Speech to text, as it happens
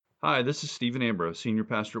Hi, this is Stephen Ambrose, Senior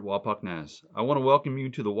Pastor at Wapak Naz. I want to welcome you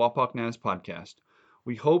to the Wapak Naz podcast.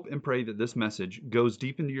 We hope and pray that this message goes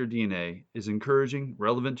deep into your DNA, is encouraging,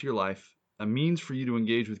 relevant to your life, a means for you to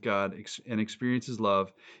engage with God and experience His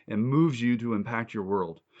love, and moves you to impact your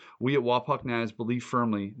world. We at Wapak Naz believe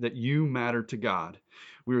firmly that you matter to God.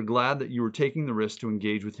 We are glad that you are taking the risk to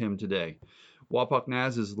engage with Him today. Wapak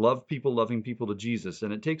Naz is love people loving people to Jesus,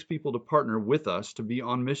 and it takes people to partner with us to be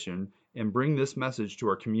on mission and bring this message to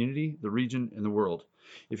our community, the region, and the world.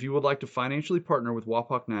 If you would like to financially partner with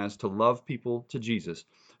Wapak Naz to love people to Jesus,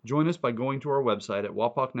 join us by going to our website at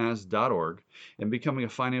wapaknaz.org and becoming a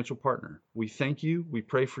financial partner. We thank you, we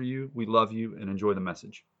pray for you, we love you, and enjoy the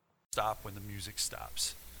message. Stop when the music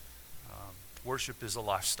stops. Worship is a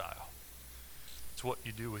lifestyle. It's what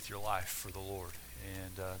you do with your life for the Lord.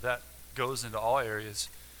 And that goes into all areas,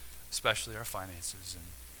 especially our finances.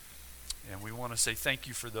 And we want to say thank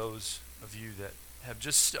you for those of you that have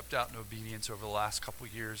just stepped out in obedience over the last couple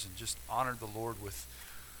of years and just honored the Lord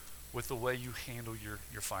with the way you handle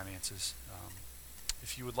your finances.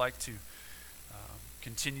 If you would like to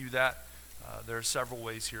continue that, there are several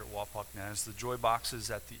ways here at Wapak Naz. The joy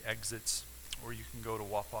boxes at the exits, or you can go to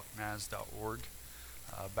wapaknaz.org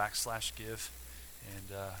 /give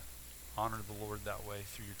and honor the Lord that way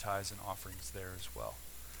through your tithes and offerings there as well.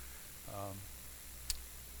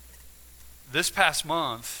 This past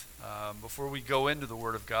month, before we go into the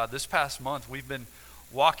Word of God, this past month we've been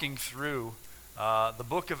walking through the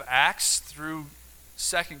book of Acts through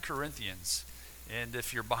 2 Corinthians. And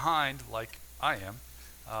if you're behind, like I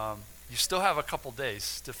am, you still have a couple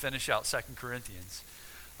days to finish out 2 Corinthians.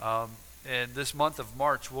 And this month of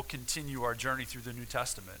March, we'll continue our journey through the New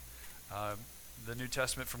Testament. The New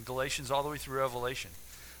Testament from Galatians all the way through Revelation.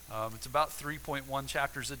 It's about 3.1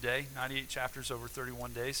 chapters a day, 98 chapters over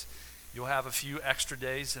 31 days. You'll have a few extra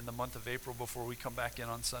days in the month of April before we come back in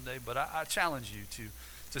on Sunday. But I challenge you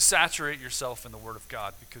to saturate yourself in the Word of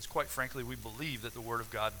God, because quite frankly, we believe that the Word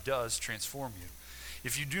of God does transform you.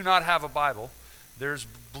 If you do not have a Bible, there's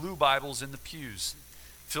blue Bibles in the pews.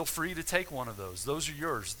 Feel free to take one of those. Those are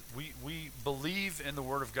yours. We believe in the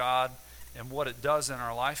Word of God and what it does in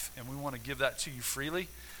our life, and we want to give that to you freely.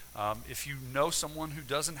 If you know someone who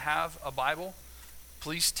doesn't have a Bible,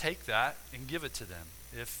 please take that and give it to them.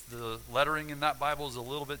 If the lettering in that Bible is a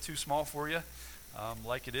little bit too small for you,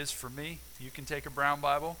 like it is for me, you can take a brown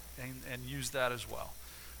Bible and use that as well.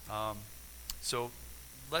 So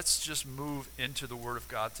let's just move into the Word of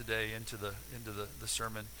God today, into the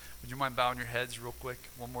sermon. Would you mind bowing your heads real quick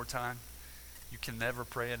one more time? You can never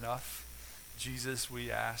pray enough. Jesus,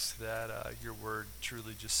 we ask that your Word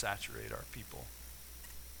truly just saturate our people,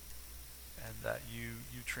 and that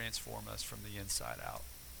you transform us from the inside out.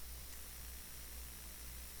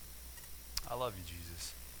 I love you,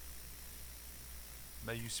 Jesus.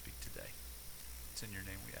 May you speak today. It's in your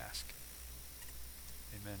name we ask.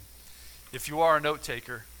 Amen. If you are a note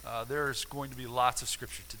taker, there's going to be lots of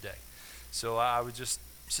scripture today. So I would just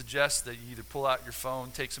suggest that you either pull out your phone,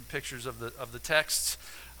 take some pictures of the texts,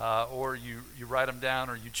 or you write them down,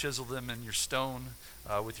 or you chisel them in your stone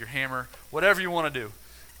with your hammer, whatever you want to do.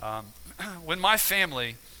 When my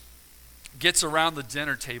family gets around the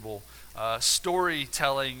dinner table,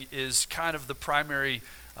 storytelling is kind of the primary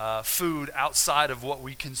food outside of what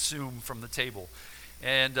we consume from the table.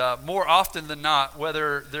 And more often than not,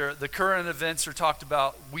 whether the current events are talked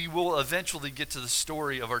about, we will eventually get to the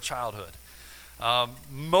story of our childhood.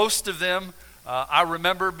 Most of them I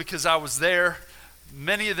remember because I was there.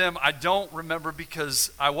 Many of them I don't remember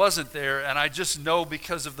because I wasn't there, and I just know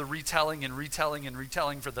because of the retelling and retelling and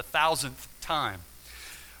retelling for the 1,000th time.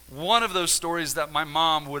 One of those stories that my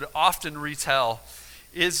mom would often retell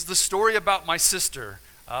is the story about my sister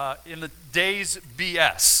in the days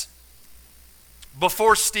BS,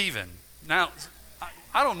 before Stephen. Now,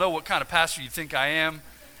 I don't know what kind of pastor you think I am,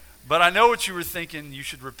 but I know what you were thinking. You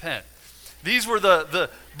should repent. These were the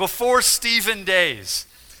before Stephen days.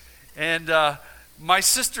 And my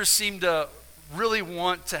sister seemed to really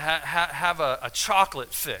want to have a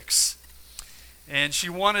chocolate fix. And she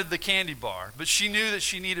wanted the candy bar, but she knew that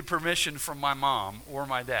she needed permission from my mom or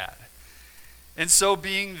my dad. And so,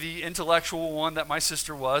 being the intellectual one that my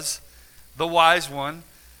sister was, the wise one,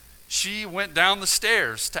 she went down the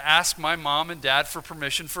stairs to ask my mom and dad for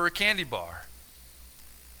permission for a candy bar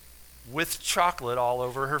with chocolate all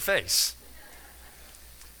over her face.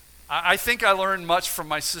 I think I learned much from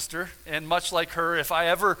my sister, and much like her, if I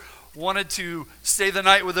ever wanted to stay the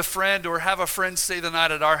night with a friend or have a friend stay the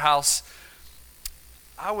night at our house,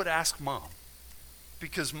 I would ask Mom,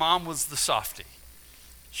 because Mom was the softie.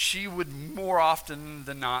 She would more often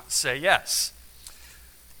than not say yes.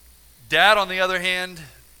 Dad, on the other hand,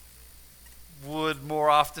 would more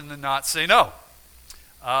often than not say no.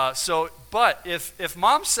 But if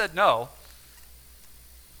mom said no,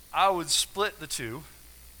 I would split the two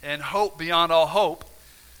and hope beyond all hope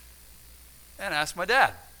and ask my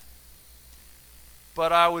dad.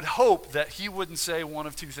 But I would hope that he wouldn't say one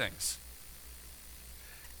of two things.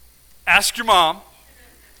 Ask your mom.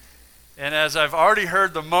 And as I've already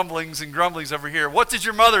heard the mumblings and grumblings over here, what did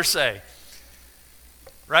your mother say?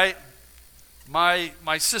 Right?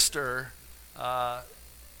 My sister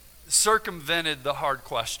circumvented the hard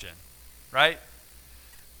question, right?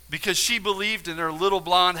 Because she believed in her little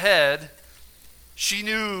blonde head, she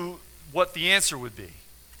knew what the answer would be.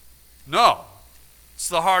 No. It's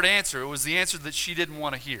the hard answer. It was the answer that she didn't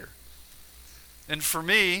want to hear. And for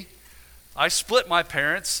me, I split my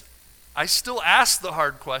parents. I still asked the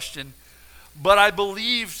hard question, but I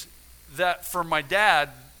believed that for my dad,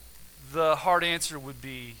 the hard answer would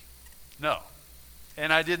be no.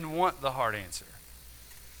 And I didn't want the hard answer.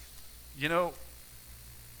 You know,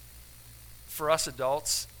 for us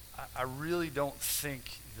adults, I really don't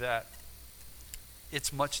think that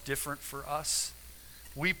it's much different for us.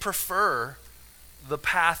 We prefer the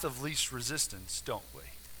path of least resistance, don't we?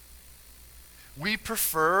 We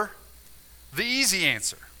prefer the easy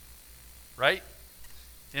answer, right?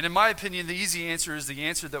 And in my opinion, the easy answer is the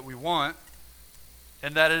answer that we want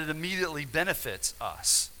and that it immediately benefits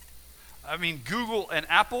us. I mean, Google and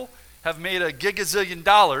Apple have made a gigazillion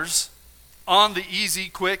dollars on the easy,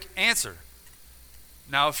 quick answer.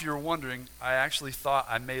 Now, if you're wondering, I actually thought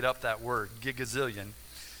I made up that word, gigazillion.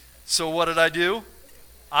 So what did I do?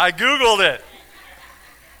 I Googled it.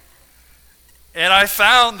 And I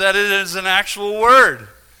found that it is an actual word.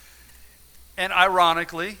 And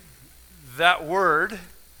ironically, that word,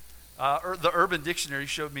 the Urban Dictionary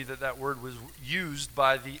showed me that word was used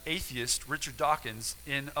by the atheist Richard Dawkins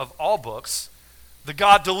in, of all books, The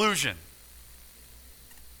God Delusion.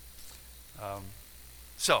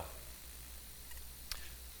 So,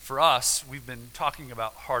 for us, we've been talking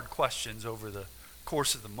about hard questions over the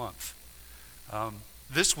course of the month.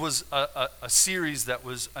 This was a series that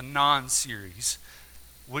was a non-series,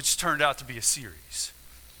 which turned out to be a series.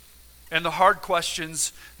 And the hard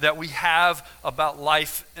questions that we have about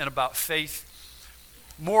life and about faith,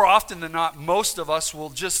 more often than not, most of us will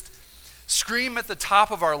just scream at the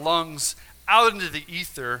top of our lungs out into the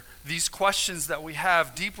ether these questions that we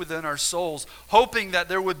have deep within our souls, hoping that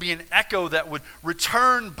there would be an echo that would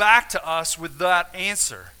return back to us with that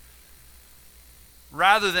answer,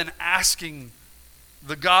 rather than asking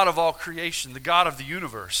the God of all creation, the God of the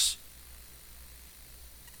universe.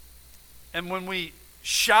 And when we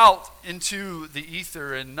shout into the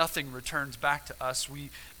ether and nothing returns back to us, we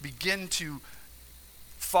begin to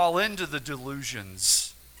fall into the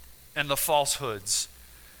delusions and the falsehoods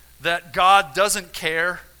that God doesn't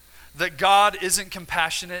care, that God isn't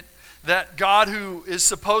compassionate, that God, who is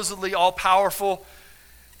supposedly all-powerful,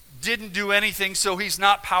 didn't do anything, so he's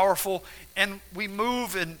not powerful. And we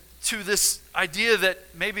move into this idea that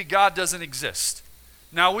maybe God doesn't exist.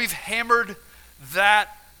 Now, we've hammered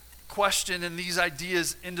that question and these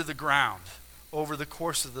ideas into the ground over the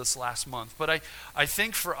course of this last month. But I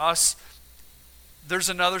think for us, there's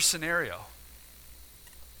another scenario.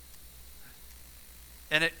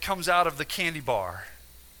 And it comes out of the candy bar.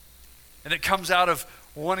 And it comes out of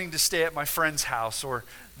wanting to stay at my friend's house or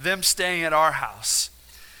them staying at our house.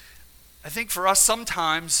 I think for us,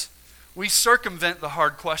 sometimes we circumvent the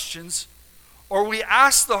hard questions, or we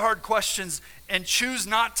ask the hard questions and choose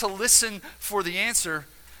not to listen for the answer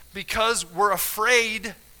because we're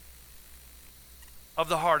afraid of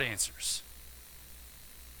the hard answers.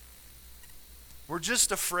 We're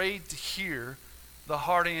just afraid to hear the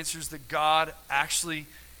hard answers that God actually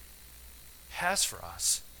has for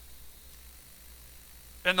us.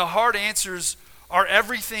 And the hard answers are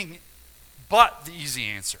everything but the easy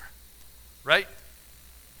answer, right?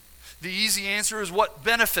 The easy answer is what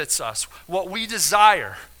benefits us, what we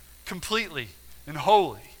desire completely and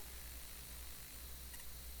wholly.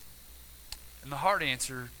 And the hard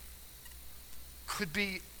answer could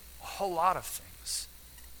be a whole lot of things.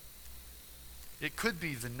 It could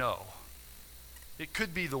be the no. It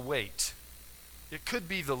could be the wait. It could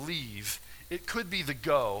be the leave. It could be the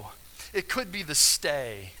go. It could be the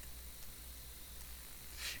stay.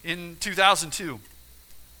 In 2002,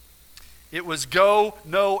 it was go,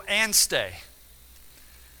 no, and stay.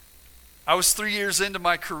 I was 3 years into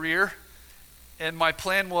my career, and my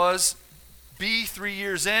plan was be 3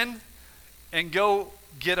 years in and go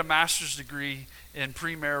get a master's degree in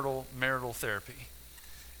marital therapy.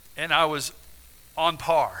 And I was on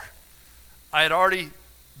par. I had already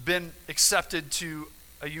been accepted to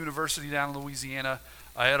a university down in Louisiana.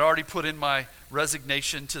 I had already put in my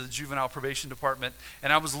resignation to the juvenile probation department,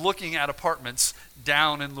 and I was looking at apartments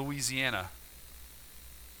down in Louisiana.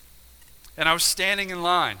 And I was standing in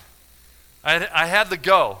line. I had the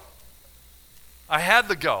go. I had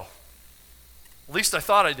the go. At least I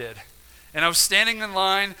thought I did. And I was standing in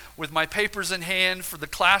line with my papers in hand for the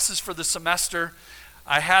classes for the semester.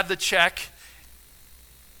 I had the check.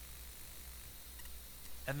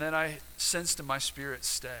 And then I sensed in my spirit,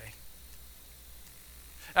 stay.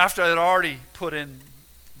 After I had already put in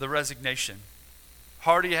the resignation,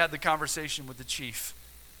 already had the conversation with the chief,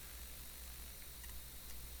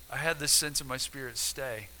 I had this sense in my spirit,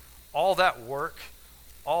 stay. All that work,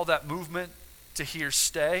 all that movement to hear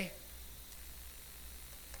stay,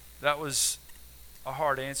 that was a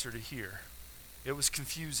hard answer to hear. It was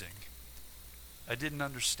confusing. I didn't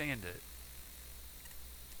understand it.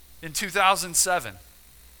 In 2007,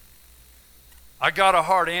 I got a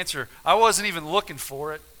hard answer. I wasn't even looking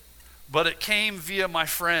for it, but it came via my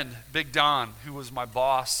friend, Big Don, who was my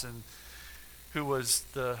boss and who was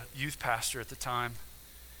the youth pastor at the time.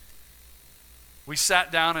 We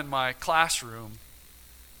sat down in my classroom,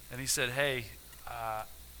 and he said, hey,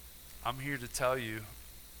 I'm here to tell you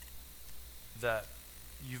that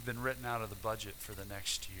you've been written out of the budget for the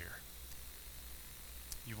next year.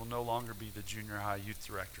 You will no longer be the junior high youth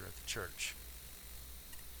director at the church.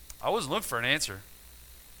 I wasn't looking for an answer,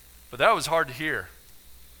 but that was hard to hear.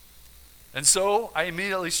 And so I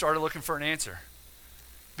immediately started looking for an answer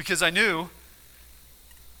because I knew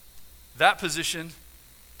that position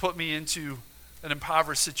put me into an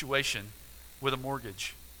impoverished situation with a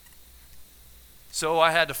mortgage. So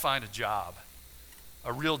I had to find a job,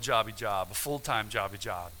 a real jobby job, a full-time jobby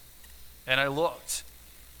job. And I looked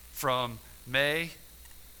from May,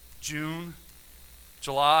 June,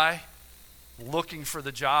 July, looking for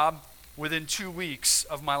the job. Within 2 weeks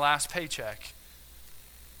of my last paycheck,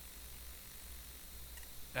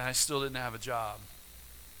 and I still didn't have a job.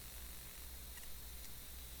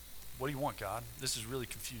 What do you want, God? This is really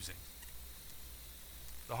confusing.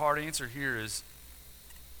 The hard answer here is,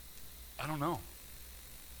 I don't know.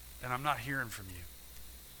 And I'm not hearing from you.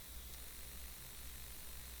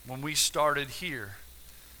 When we started here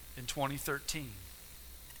in 2013,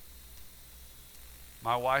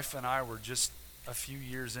 my wife and I were just a few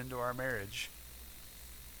years into our marriage,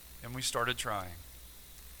 and we started trying.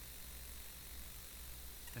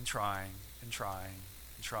 And trying, and trying,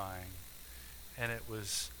 and trying. And it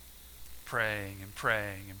was praying, and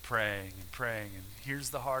praying, and praying, and praying. And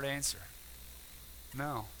here's the hard answer.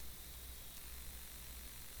 No.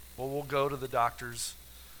 Well, we'll go to the doctors.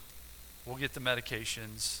 We'll get the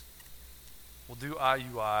medications. We'll do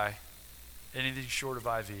IUI, anything short of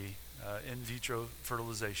IV, in vitro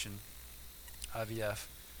fertilization, IVF.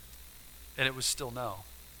 And it was still no.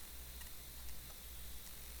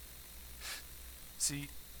 See,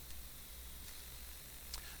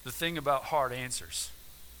 the thing about hard answers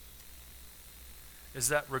is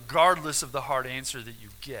that regardless of the hard answer that you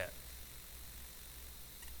get,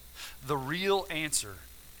 the real answer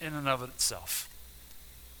in and of itself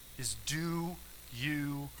is, do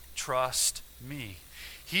you trust me?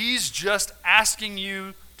 He's just asking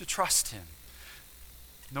you to trust him.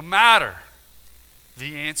 No matter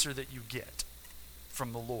the answer that you get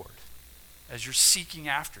from the Lord as you're seeking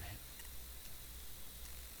after him,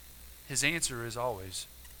 his answer is always,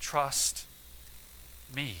 trust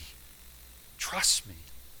me. Trust me.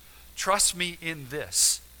 Trust me in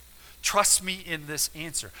this. Trust me in this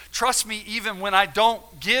answer. Trust me even when I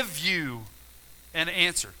don't give you an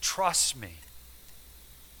answer. Trust me.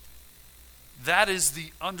 That is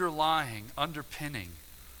the underpinning,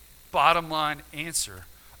 bottom line answer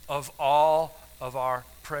of all of our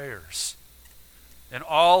prayers and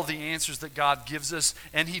all the answers that God gives us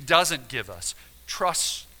and he doesn't give us.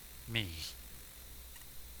 Trust me.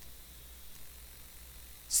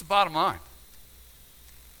 It's the bottom line.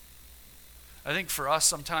 I think for us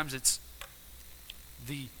sometimes it's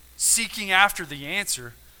the seeking after the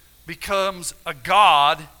answer becomes a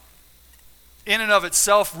God in and of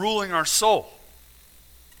itself ruling our soul.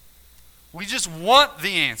 We just want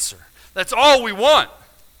the answer. That's all we want.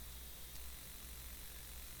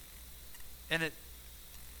 And it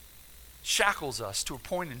shackles us to a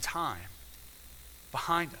point in time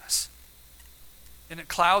behind us. And it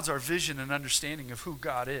clouds our vision and understanding of who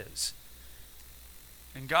God is.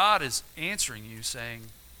 And God is answering you saying,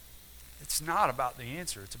 it's not about the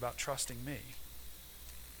answer, it's about trusting me.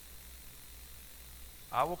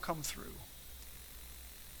 I will come through.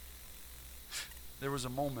 There was a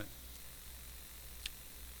moment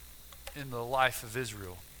in the life of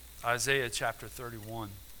Israel, Isaiah chapter 31,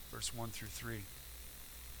 verse 1 through 3,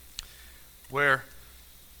 where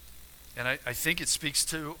And I think it speaks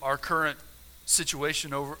to our current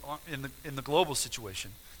situation over in the global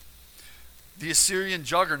situation. The Assyrian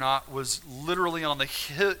juggernaut was literally on the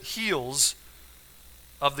heels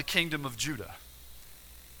of the kingdom of Judah.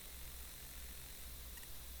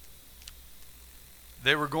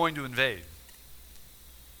 They were going to invade.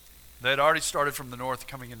 They had already started from the north,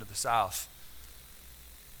 coming into the south.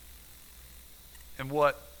 And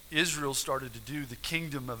what Israel started to do, the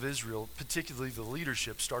kingdom of Israel, particularly the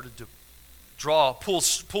leadership, started to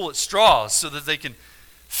pull at straws so that they can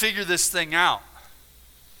figure this thing out.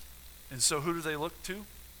 And so who do they look to?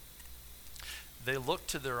 They look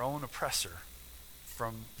to their own oppressor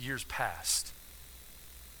from years past.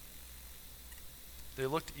 They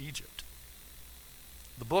look to Egypt.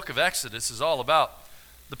 The book of Exodus is all about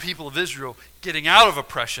the people of Israel getting out of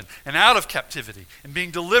oppression and out of captivity and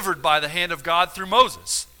being delivered by the hand of God through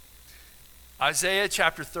Moses. Isaiah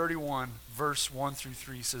chapter 31, verse 1 through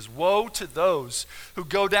 3 says, "Woe to those who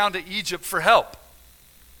go down to Egypt for help."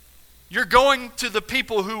 You're going to the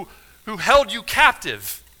people who held you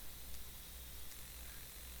captive.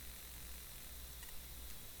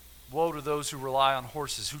 Woe to those who rely on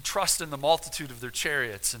horses, who trust in the multitude of their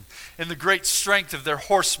chariots and in the great strength of their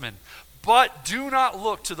horsemen, but do not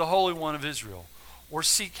look to the Holy One of Israel or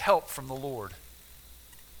seek help from the Lord.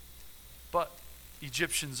 But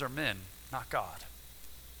Egyptians are men, not God.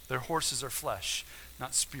 Their horses are flesh,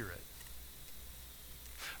 not spirit.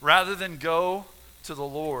 Rather than go to the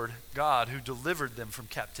Lord God who delivered them from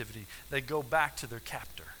captivity, they go back to their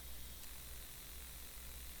captor.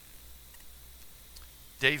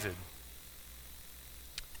 David,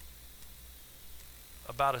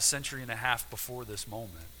 about a century and a half before this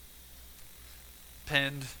moment,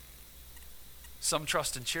 penned, "Some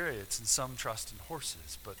trust in chariots and some trust in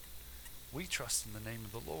horses, but we trust in the name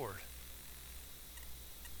of the Lord."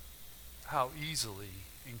 How easily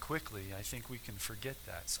and quickly I think we can forget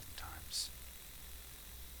that sometimes.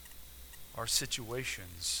 Our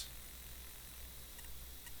situations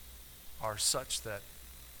are such that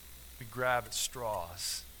we grab at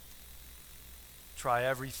straws, try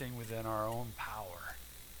everything within our own power,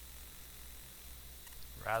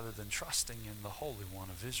 rather than trusting in the Holy One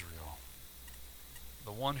of Israel,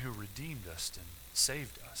 the one who redeemed us and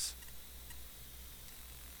saved us.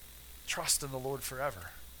 Trust in the Lord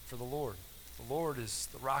forever, for the Lord is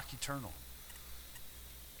the rock eternal.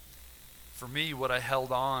 For me, what I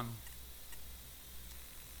held on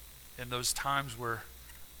in those times where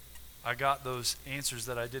I got those answers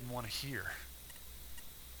that I didn't want to hear,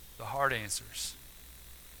 the hard answers,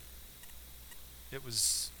 it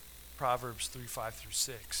was Proverbs 3, 5 through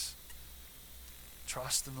 6.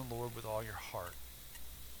 Trust in the Lord with all your heart.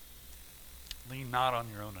 Lean not on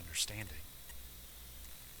your own understanding.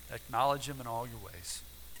 Acknowledge him in all your ways,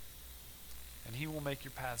 and he will make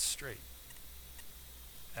your paths straight.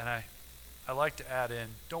 And I like to add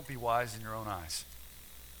in, don't be wise in your own eyes.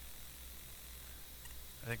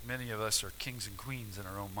 I think many of us are kings and queens in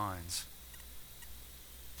our own minds.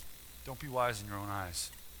 Don't be wise in your own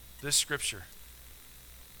eyes. This scripture,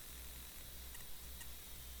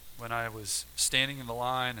 when I was standing in the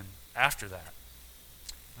line and after that,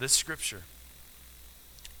 this scripture,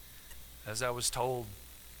 as I was told,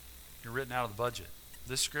 you're written out of the budget.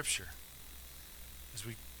 This scripture, as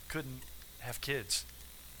we couldn't have kids,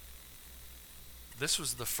 this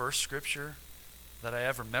was the first scripture that I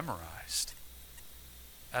ever memorized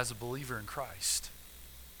as a believer in Christ.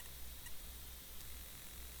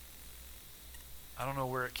 I don't know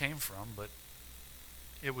where it came from, but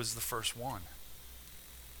it was the first one.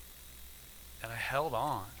 And I held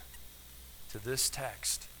on to this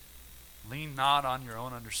text. Lean not on your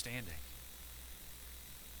own understanding.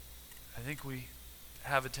 I think we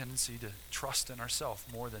have a tendency to trust in ourselves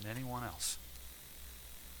more than anyone else.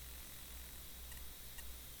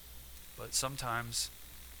 But sometimes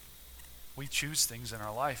we choose things in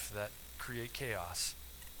our life that create chaos.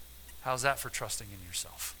 How's that for trusting in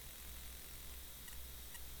yourself?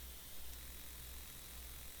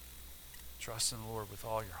 Trust in the Lord with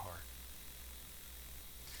all your heart.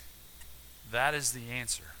 That is the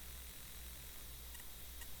answer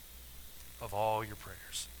of all your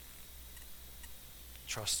prayers.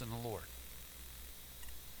 Trust in the Lord.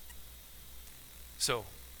 So,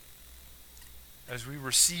 as we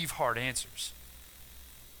receive hard answers,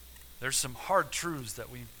 there's some hard truths that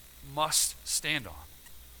we must stand on.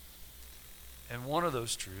 And one of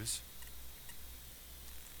those truths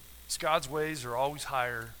is God's ways are always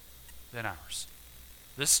higher than ours.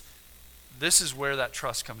 This is where that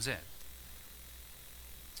trust comes in.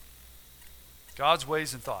 God's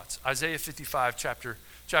ways and thoughts. Isaiah 55, chapter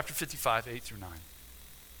 55, 8 through 9.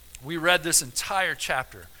 We read this entire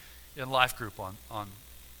chapter in life group on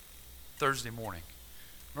Thursday morning.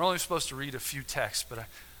 We're only supposed to read a few texts, but I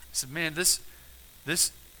said, man, this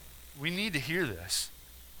we need to hear this.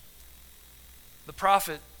 The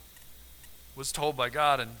prophet was told by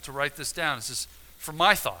God and to write this down. It says, for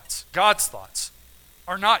my thoughts, God's thoughts,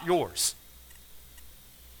 are not yours.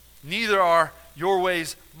 Neither are your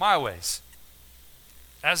ways my ways.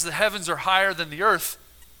 As the heavens are higher than the earth,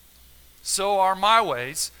 so are my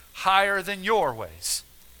ways higher than your ways,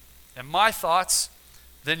 and my thoughts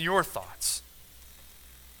than your thoughts.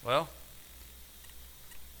 Well,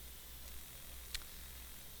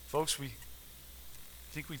 folks, we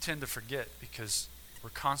think we tend to forget because we're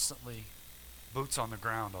constantly boots on the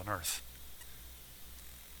ground on earth.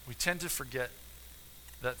 We tend to forget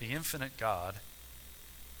that the infinite God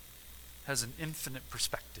has an infinite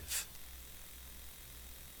perspective.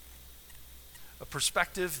 A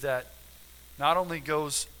perspective that not only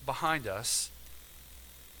goes behind us,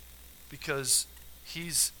 because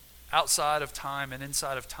he's outside of time and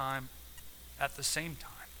inside of time at the same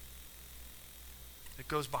time. It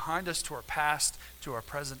goes behind us to our past, to our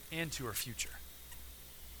present, and to our future.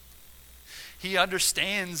 He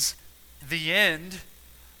understands the end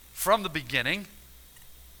from the beginning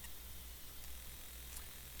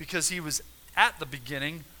because he was at the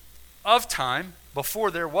beginning of time,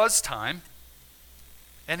 before there was time,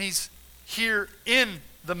 and he's here in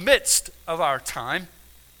the midst of our time,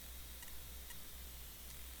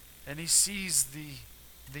 and he sees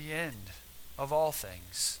the end of all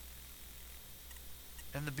things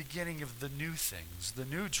and the beginning of the new things, the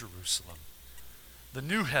new Jerusalem, the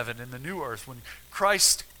new heaven and the new earth when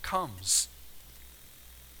Christ comes.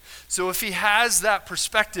 So if he has that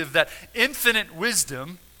perspective, that infinite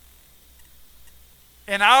wisdom,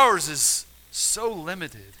 and ours is so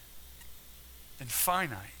limited and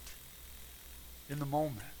finite in the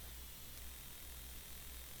moment.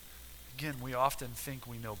 Again, we often think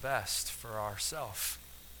we know best for ourselves,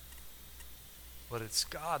 but it's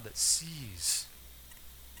God that sees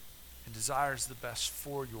and desires the best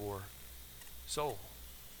for your soul.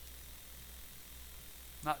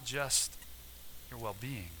 Not just your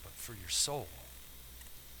well-being, but for your soul.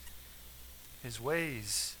 His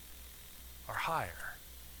ways are higher.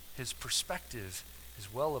 His perspective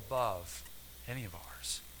is well above any of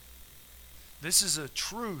ours. This is a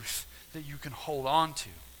truth that you can hold on to.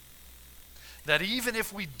 That even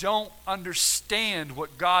if we don't understand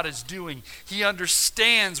what God is doing, he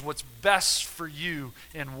understands what's best for you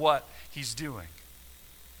and what he's doing.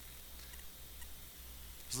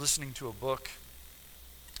 I was listening to a book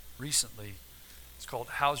recently. It's called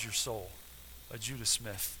How's Your Soul by Judah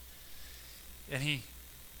Smith. And he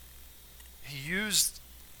used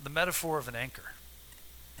the metaphor of an anchor.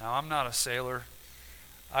 Now, I'm not a sailor.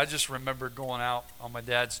 I just remember going out on my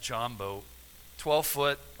dad's john boat,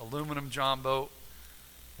 12-foot aluminum john boat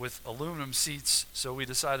with aluminum seats, so we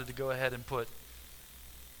decided to go ahead and put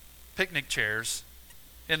picnic chairs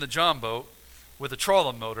in the john boat with a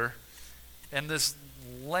trolling motor and this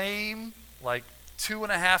lame, like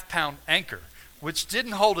 2.5-pound anchor, which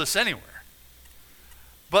didn't hold us anywhere.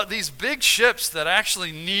 But these big ships that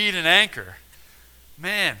actually need an anchor,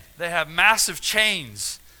 man, they have massive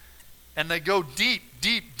chains and they go deep,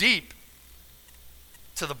 deep, deep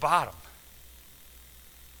to the bottom.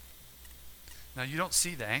 Now, you don't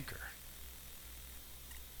see the anchor,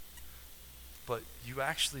 but you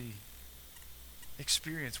actually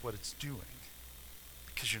experience what it's doing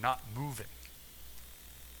because you're not moving.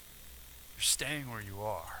 You're staying where you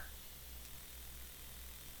are.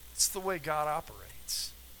 It's the way God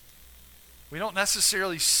operates. We don't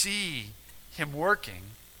necessarily see him working,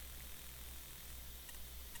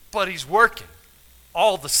 but he's working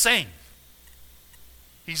all the same.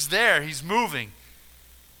 He's there, he's moving.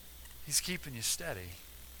 He's keeping you steady.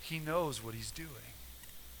 He knows what he's doing.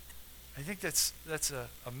 I think that's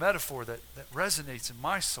a metaphor that resonates in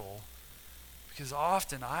my soul because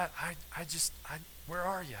often I where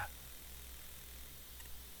are you?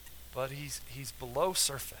 But he's below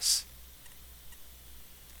surface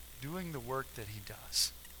doing the work that he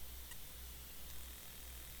does.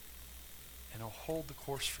 And he'll hold the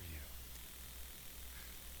course for you.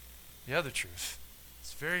 The other truth,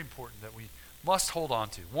 it's very important that we must hold on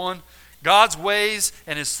to. One, God's ways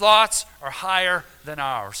and his thoughts are higher than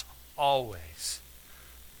ours, always.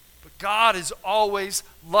 But God is always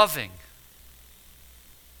loving.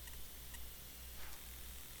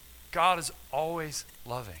 God is always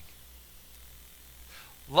loving.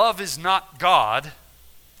 Love is not God,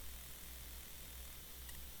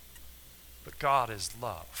 but God is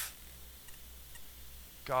love.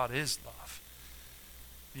 God is love.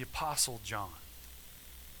 The Apostle John,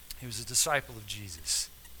 he was a disciple of Jesus.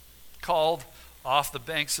 called off the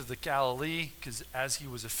banks of the Galilee because as he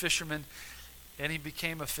was a fisherman, and he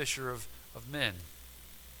became a fisher of men.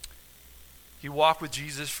 He walked with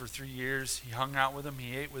Jesus for 3 years. He hung out with him.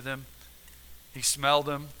 He ate with him. He smelled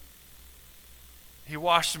him. He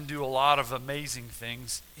watched him do a lot of amazing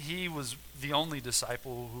things. He was the only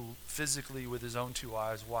disciple who physically, with his own 2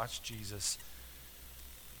 eyes, watched Jesus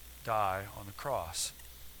die on the cross.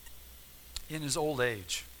 In his old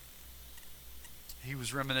age, he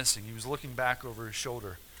was reminiscing. He was looking back over his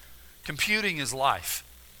shoulder, computing his life.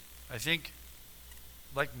 I think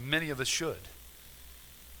like many of us should.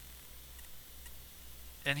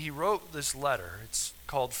 And he wrote this letter. It's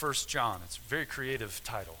called 1 John. It's a very creative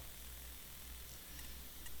title.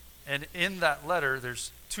 And in that letter,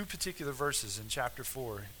 there's 2 particular verses in chapter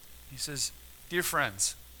 4. He says, "Dear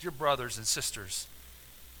friends, dear brothers and sisters,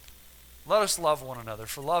 let us love one another,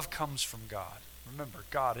 for love comes from God." Remember,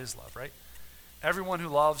 God is love, right? "Everyone who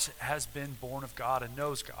loves has been born of God and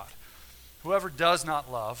knows God. Whoever does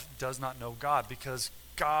not love does not know God, because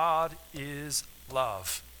God is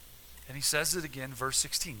love." And he says it again, verse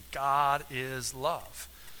 16, God is love.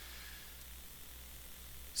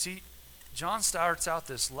 See, John starts out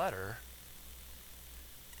this letter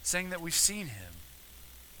saying that we've seen him.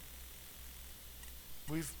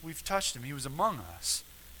 We've touched him. He was among us.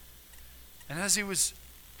 And as he was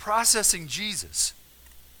processing Jesus,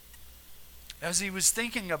 as he was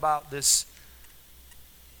thinking about this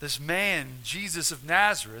man, Jesus of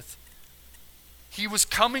Nazareth, he was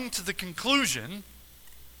coming to the conclusion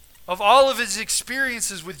of all of his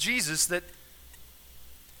experiences with Jesus that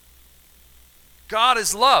God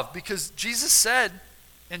is love, because Jesus said,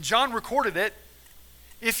 and John recorded it,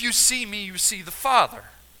 "If you see me, you see the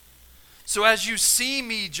Father." So as you see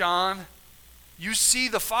me, John, you see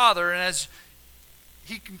the Father. And as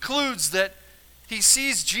he concludes that he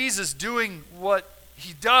sees Jesus doing what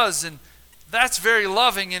he does, and that's very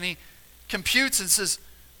loving, and he computes and says,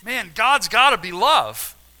 man, God's got to be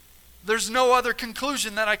love. There's no other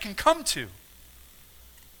conclusion that I can come to.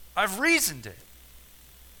 I've reasoned it.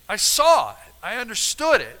 I saw it. I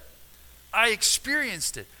understood it. I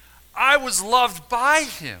experienced it. I was loved by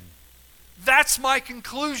him. That's my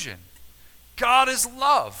conclusion. God is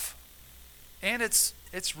love. And it's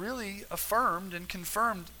really affirmed and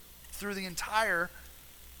confirmed through the entire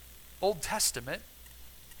Old Testament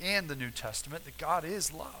and the New Testament that God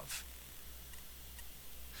is love.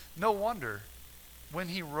 No wonder when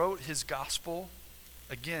he wrote his gospel,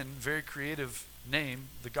 again, very creative name,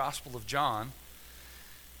 the Gospel of John,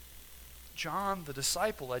 John, the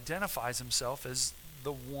disciple, identifies himself as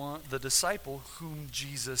the disciple whom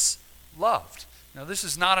Jesus loved. Now, this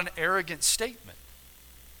is not an arrogant statement.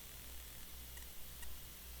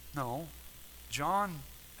 No, John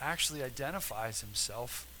actually identifies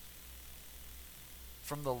himself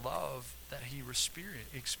from the love that he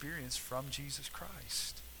experienced from Jesus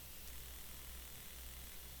Christ.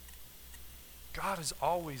 God is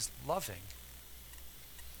always loving,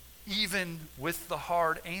 even with the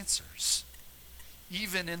hard answers,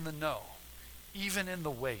 even in the no, even in the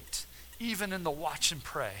wait, even in the watch and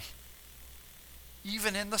pray,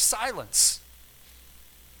 even in the silence,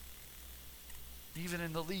 even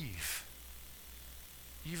in the leave,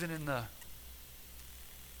 even in the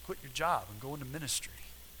quit your job and go into ministry,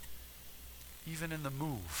 even in the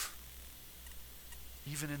move,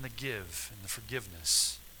 even in the give and the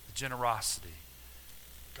forgiveness, the generosity.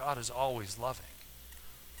 God is always loving.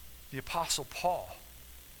 The Apostle Paul,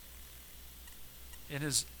 in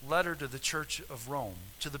his letter to the church of Rome,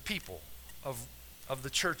 to the people of the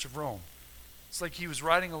church of Rome, it's like he was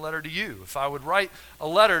writing a letter to you. If I would write a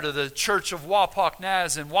letter to the church of Wapak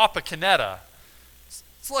Naz in Wapakoneta,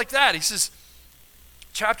 it's like that. He says,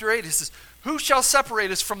 chapter 8, he says, "Who shall separate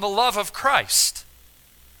us from the love of Christ?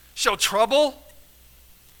 Shall trouble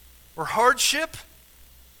or hardship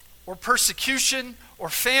or persecution or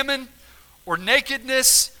famine or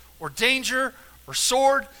nakedness or danger or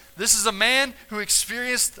sword?" This is a man who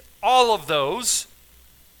experienced all of those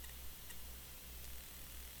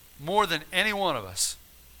more than any one of us.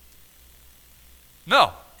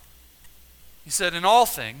 No. He said, in all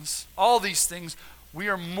things, all these things, we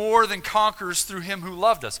are more than conquerors through him who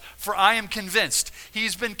loved us. For I am convinced.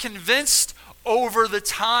 He's been convinced over the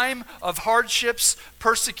time of hardships,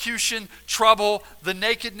 persecution, trouble, the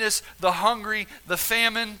nakedness, the hungry, the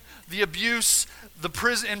famine, the abuse, the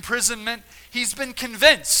imprisonment. He's been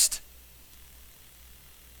convinced.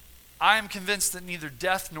 I am convinced that neither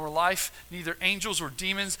death nor life, neither angels or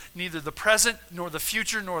demons, neither the present nor the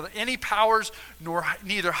future, nor any powers, nor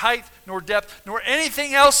neither height nor depth, nor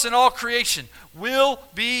anything else in all creation will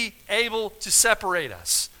be able to separate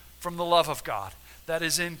us from the love of God that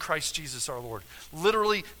is in Christ Jesus our Lord.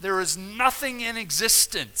 Literally, there is nothing in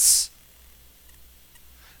existence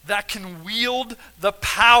that can wield the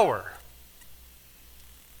power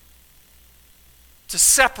to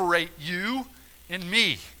separate you and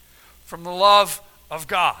me from the love of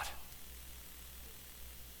God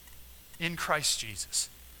in Christ Jesus.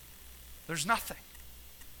 There's nothing.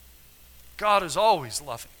 God is always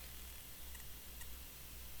loving.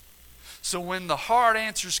 So when the hard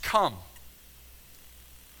answers come,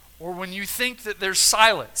 or when you think that there's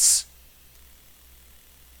silence,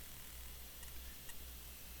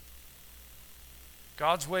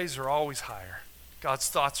 God's ways are always higher. God's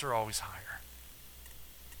thoughts are always higher.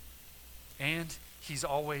 And He's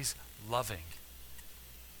always loving.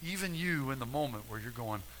 Even you in the moment where you're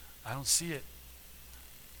going, I don't see it.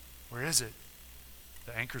 Where is it?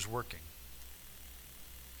 The anchor's working.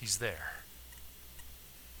 He's there.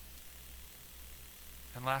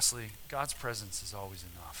 And lastly, God's presence is always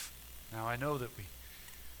enough. Now, I know that we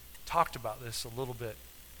talked about this a little bit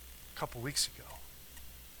a couple weeks ago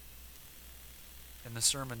in the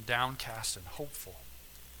sermon Downcast and Hopeful.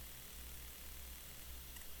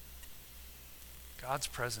 God's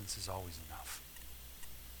presence is always enough.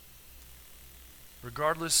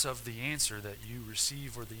 Regardless of the answer that you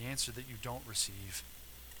receive or the answer that you don't receive,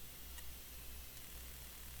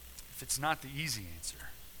 if it's not the easy answer,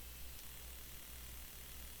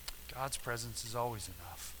 God's presence is always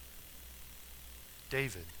enough.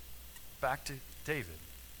 David, back to David,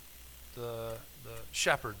 the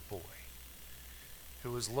shepherd boy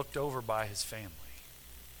who was looked over by his family,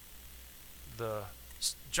 the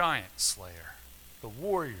giant slayer, the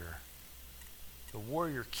warrior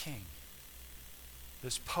king,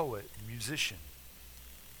 this poet, musician.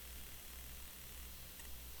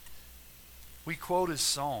 We quote his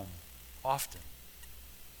psalm often,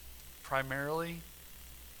 primarily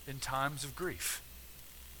in times of grief.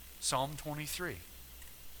 Psalm 23.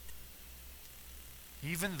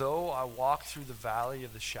 Even though I walk through the valley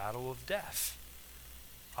of the shadow of death,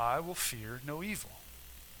 I will fear no evil.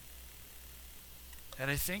 And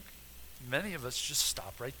I think many of us just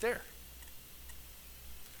stop right there.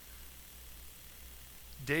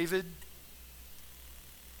 David,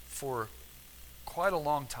 for quite a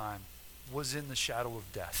long time, was in the shadow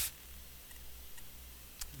of death.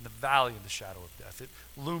 In the valley of the shadow of death. It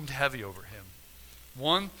loomed heavy over him.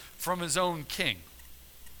 One, from his own king,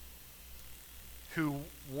 who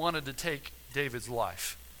wanted to take David's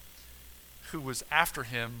life, who was after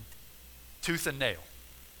him tooth and nail.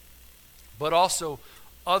 But also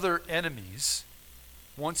other enemies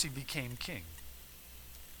once he became king.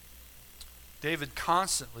 David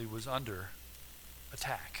constantly was under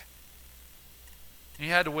attack. And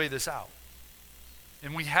he had to weigh this out.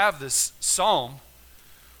 And we have this psalm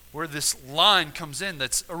where this line comes in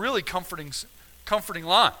that's a really comforting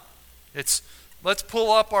line. It's, let's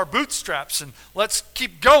pull up our bootstraps and let's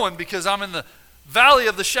keep going because I'm in the valley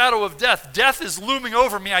of the shadow of death. Death is looming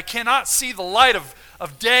over me. I cannot see the light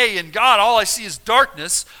of day in God. All I see is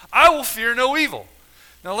darkness. I will fear no evil.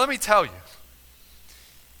 Now let me tell you,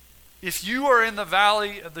 if you are in the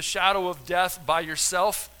valley of the shadow of death by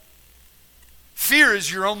yourself, fear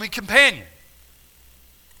is your only companion.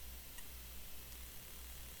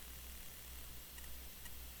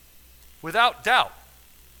 Without doubt.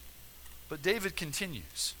 But David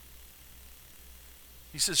continues.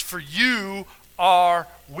 He says, for you are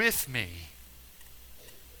with me.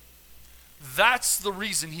 That's the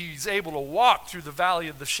reason he's able to walk through the valley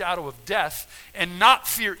of the shadow of death and not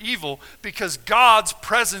fear evil, because God's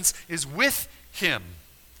presence is with him.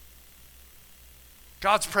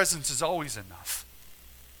 God's presence is always enough.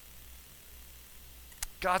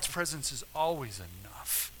 God's presence is always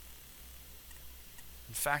enough.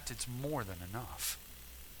 In fact, it's more than enough.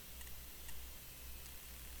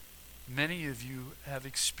 Many of you have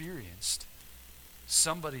experienced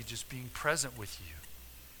somebody just being present with you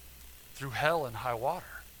through hell and high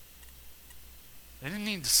water. They didn't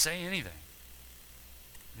need to say anything.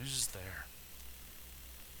 They're just there.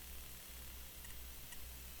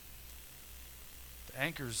 The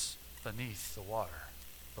anchor's beneath the water,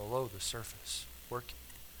 below the surface, working.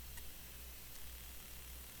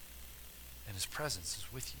 And his presence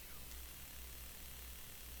is with you.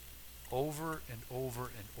 Over and over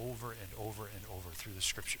and over and over and over through the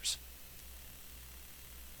scriptures.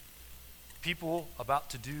 People about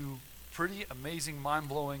to do pretty amazing,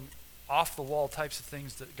 mind-blowing, off-the-wall types of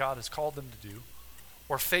things that God has called them to do,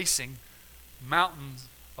 or facing mountains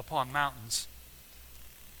upon mountains,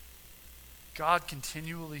 God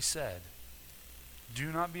continually said,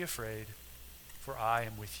 do not be afraid, for I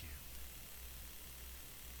am with you.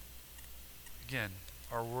 Again,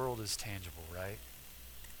 our world is tangible, right?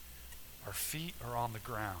 Our feet are on the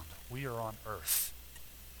ground. We are on earth.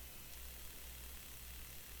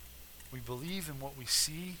 We believe in what we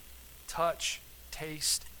see, touch,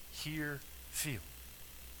 taste, hear, feel.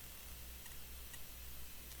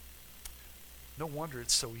 No wonder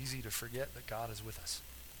it's so easy to forget that God is with us.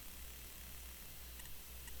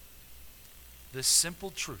 This simple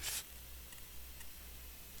truth.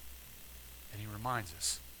 And he reminds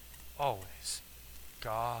us, always,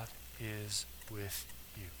 God is with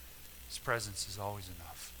you. His presence is always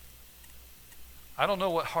enough. I don't know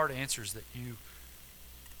what hard answers that you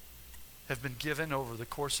have been given over the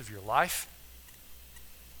course of your life.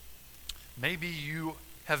 Maybe you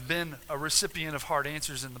have been a recipient of hard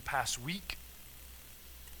answers in the past week.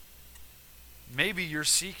 Maybe you're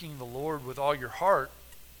seeking the Lord with all your heart,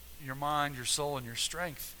 your mind, your soul, and your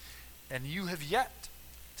strength, and you have yet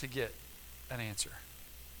to get an answer.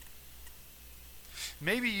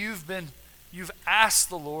 Maybe you've asked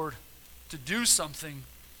the Lord to do something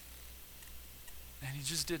and he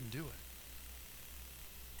just didn't do it.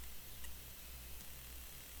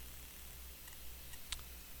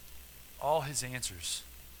 All his answers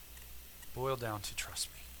boil down to trust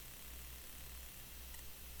me.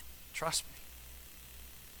 Trust me.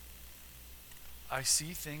 I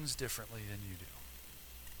see things differently than you do.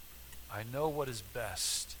 I know what is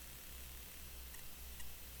best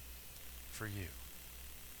for you.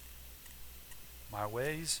 My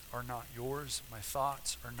ways are not yours. My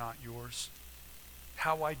thoughts are not yours.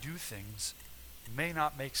 How I do things may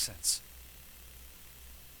not make sense.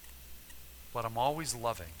 But I'm always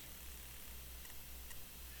loving.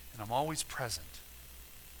 And I'm always present.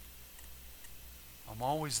 I'm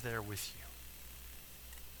always there with you.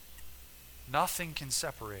 Nothing can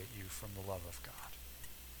separate you from the love of God.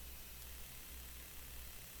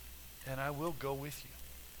 And I will go with you.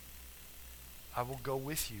 I will go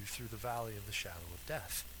with you through the valley of the shadow of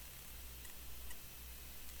death.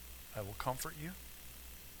 I will comfort you.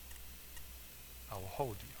 I will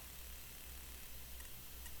hold you.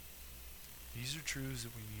 These are truths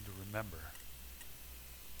that we need to remember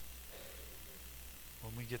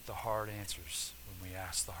when we get the hard answers, when we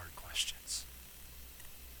ask the hard questions.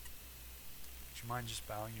 Would you mind just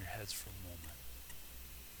bowing your heads for a moment?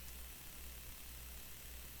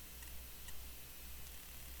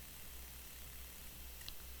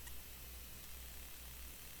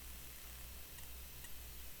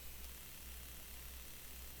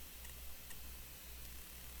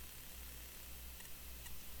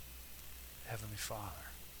 Heavenly Father,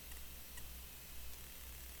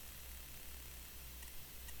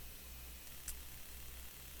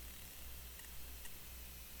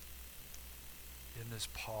 in this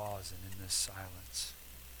pause and in this silence,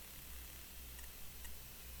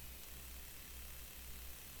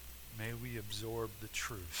 may we absorb the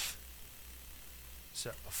truth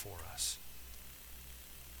set before us.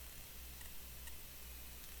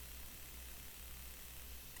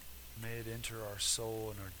 May it enter our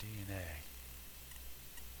soul and our DNA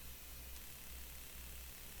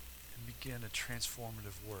and begin a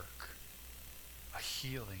transformative work, a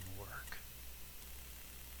healing work.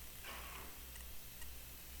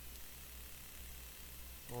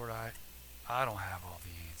 Lord, I don't have all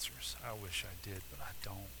the answers. I wish I did, but I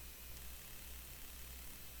don't.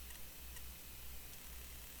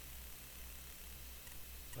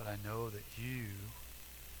 But I know that you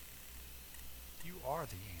are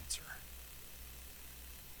the answer.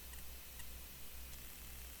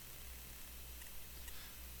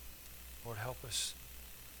 Lord, help us.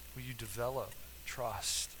 Will you develop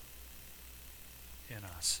trust in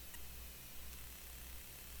us?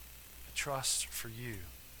 A trust for you.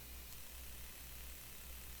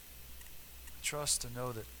 A trust to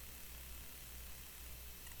know that,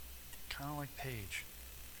 kind of like Paige,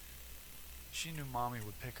 she knew Mommy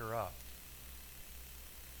would pick her up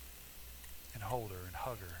and hold her and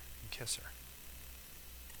hug her and kiss her.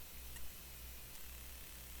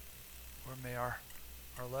 Or may our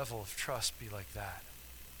level of trust be like that.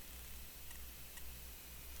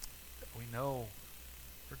 That we know,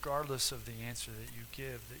 regardless of the answer that you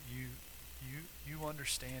give, that you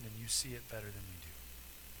understand and you see it better than we do.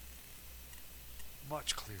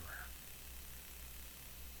 Much clearer.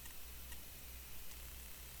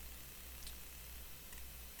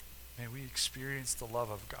 May we experience the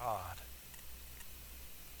love of God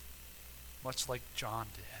much like John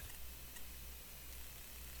did.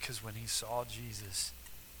 Because when he saw Jesus,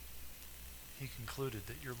 he concluded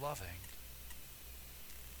that you're loving.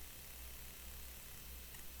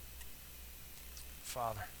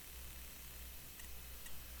 Father,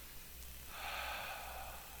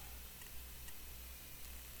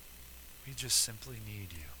 we just simply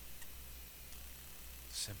need you.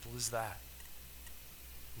 Simple as that.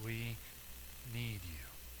 We need you.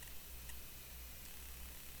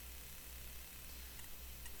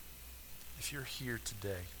 If you're here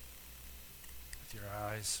today with your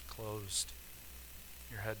eyes closed,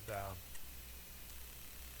 your head bowed,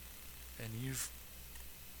 and you've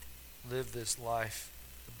lived this life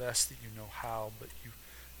the best that you know how, but you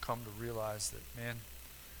come to realize that, man,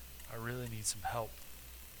 I really need some help.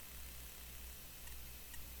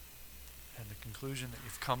 And the conclusion that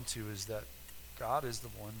you've come to is that God is the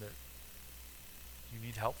one that you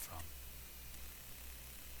need help from.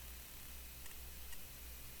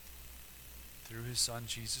 Through his Son,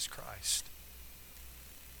 Jesus Christ.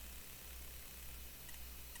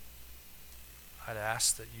 I'd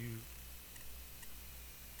ask that you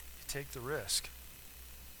take the risk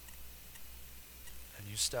and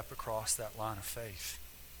you step across that line of faith,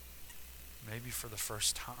 maybe for the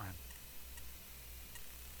first time,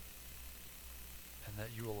 and that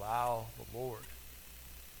you allow the Lord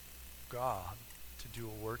God to do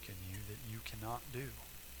a work in you that you cannot do.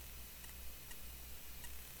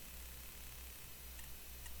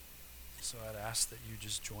 So I'd ask that you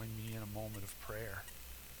just join me in a moment of prayer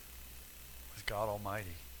with God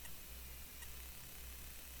Almighty,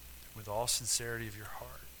 with all sincerity of your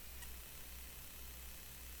heart.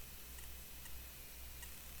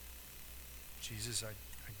 Jesus, I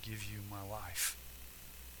give you my life.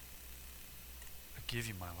 I give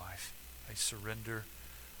you my life. I surrender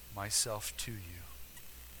myself to you.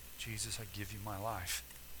 Jesus, I give you my life.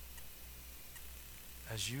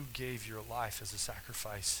 As you gave your life as a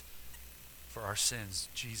sacrifice for our sins,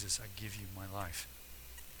 Jesus, I give you my life.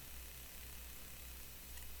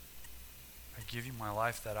 I give you my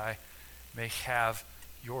life that I may have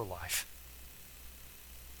your life.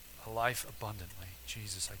 A life abundantly.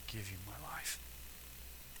 Jesus, I give you my life.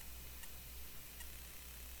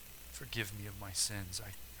 Forgive me of my sins.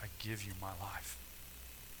 I give you my life.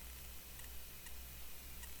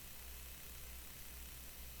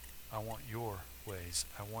 I want your ways.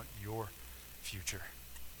 I want your future.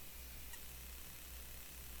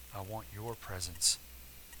 I want your presence.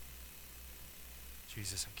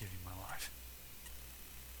 Jesus, I give you my life.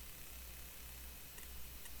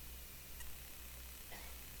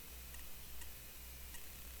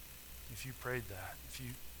 If you prayed that, if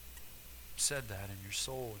you said that in your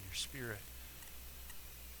soul and your spirit,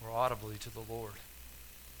 or audibly to the Lord,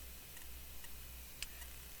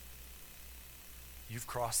 you've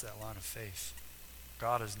crossed that line of faith.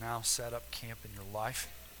 God has now set up camp in your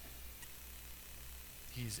life.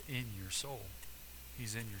 He's in your soul.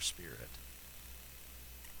 He's in your spirit.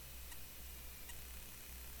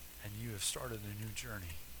 And you have started a new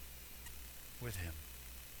journey with him.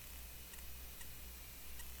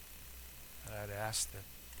 And I'd ask that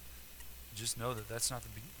just know that that's not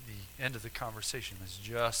the end of the conversation. It's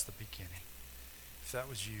just the beginning. If that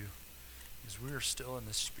was you, as we are still in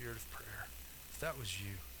this spirit of prayer, if that was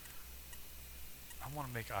you, I want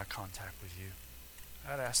to make eye contact with you.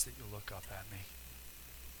 I'd ask that you look up at me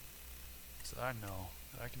so that I know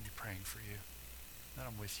that I can be praying for you, that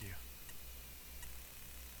I'm with you.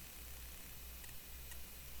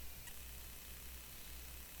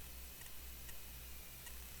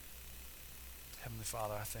 Heavenly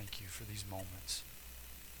Father, I thank you for these moments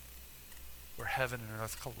where heaven and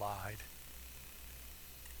earth collide,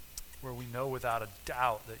 where we know without a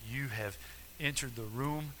doubt that you have entered the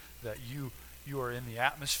room, that you are in the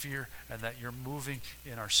atmosphere, and that you're moving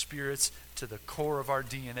in our spirits to the core of our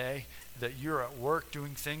DNA, that you're at work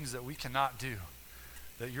doing things that we cannot do,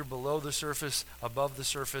 that you're below the surface, above the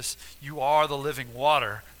surface. You are the living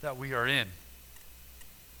water that we are in.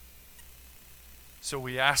 So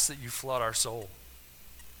we ask that you flood our soul.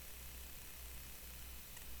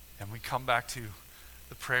 And we come back to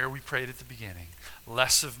the prayer we prayed at the beginning.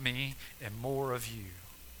 Less of me and more of you.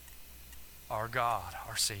 Our God,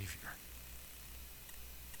 our Savior.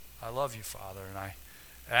 I love you, Father, and I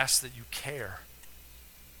ask that you care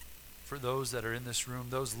for those that are in this room,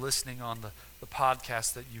 those listening on the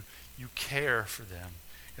podcast, that you care for them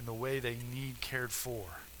in the way they need cared for.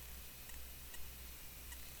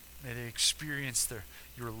 May they experience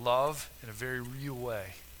your love in a very real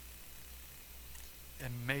way.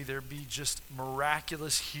 And may there be just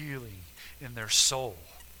miraculous healing in their soul.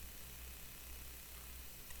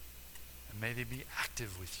 And may they be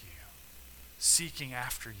active with you, seeking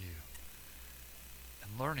after you,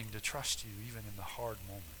 and learning to trust you even in the hard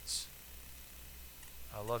moments.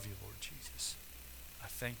 I love you, Lord Jesus. I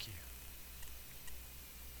thank you.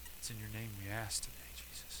 It's in your name we ask today,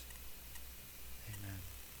 Jesus. Amen.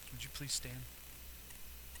 Would you please stand?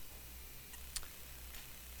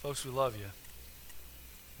 Folks, we love you.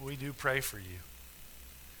 We do pray for you.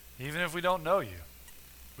 Even if we don't know you,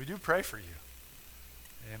 we do pray for you.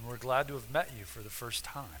 And we're glad to have met you for the first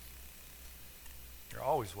time. You're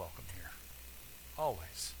always welcome here.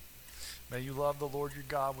 Always. May you love the Lord your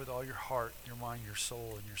God with all your heart, your mind, your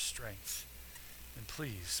soul, and your strength. And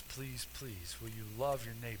please, please, please, will you love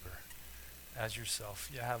your neighbor as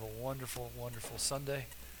yourself? You have a wonderful, wonderful Sunday.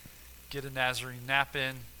 Get a Nazarene nap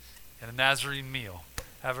in and a Nazarene meal.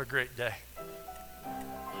 Have a great day.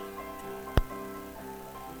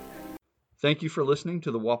 Thank you for listening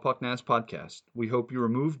to the Wapak Naz podcast. We hope you are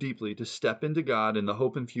moved deeply to step into God and the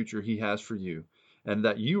hope and future He has for you, and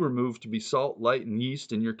that you are moved to be salt, light, and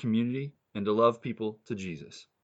yeast in your community and to love people to Jesus.